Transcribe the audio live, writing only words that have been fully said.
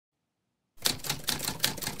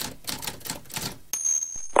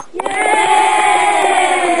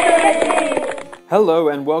Hello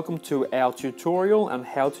and welcome to our tutorial on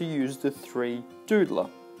how to use the 3Doodler.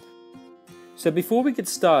 So before we get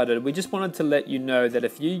started, we just wanted to let you know that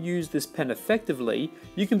if you use this pen effectively,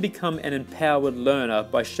 you can become an empowered learner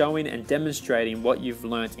by showing and demonstrating what you've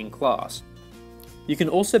learnt in class. You can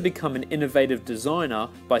also become an innovative designer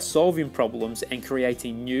by solving problems and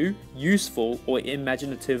creating new, useful or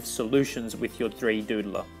imaginative solutions with your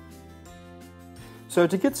 3Doodler. So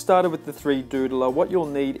to get started with the 3Doodler, what you'll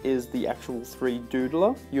need is the actual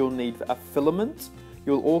 3Doodler. You'll need a filament.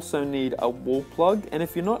 You'll also need a wall plug, and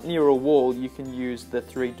if you're not near a wall, you can use the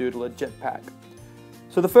 3Doodler jetpack.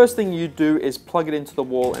 So the first thing you do is plug it into the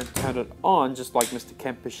wall and turn it on, just like Mr.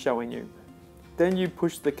 Kemp is showing you. Then you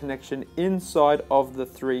push the connection inside of the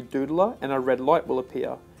 3Doodler and a red light will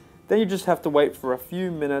appear. Then you just have to wait for a few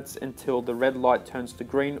minutes until the red light turns to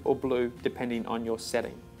green or blue, depending on your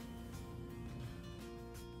setting.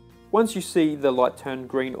 Once you see the light turn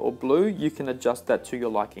green or blue, you can adjust that to your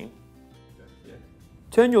liking.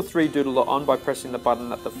 Turn your 3Doodler on by pressing the button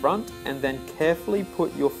at the front and then carefully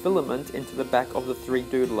put your filament into the back of the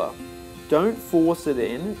 3Doodler. Don't force it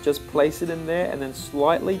in, just place it in there and then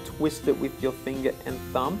slightly twist it with your finger and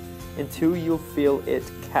thumb until you'll feel it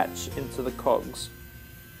catch into the cogs.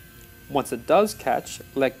 Once it does catch,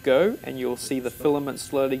 let go and you'll see the filament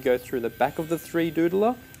slowly go through the back of the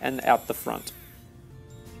 3Doodler and out the front.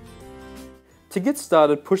 To get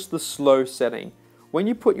started, push the slow setting. When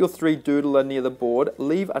you put your 3Doodler near the board,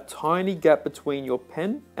 leave a tiny gap between your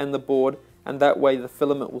pen and the board, and that way the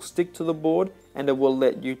filament will stick to the board and it will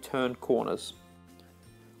let you turn corners.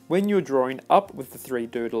 When you're drawing up with the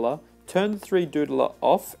 3Doodler, turn the 3Doodler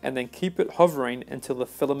off and then keep it hovering until the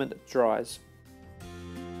filament dries.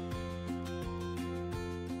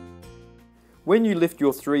 When you lift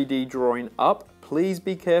your 3D drawing up, please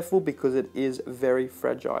be careful because it is very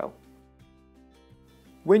fragile.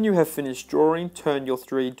 When you have finished drawing, turn your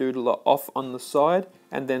 3Doodler off on the side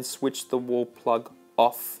and then switch the wall plug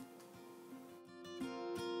off.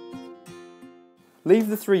 Leave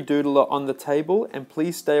the 3Doodler on the table and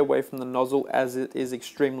please stay away from the nozzle as it is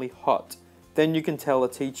extremely hot. Then you can tell the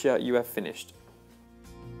teacher you have finished.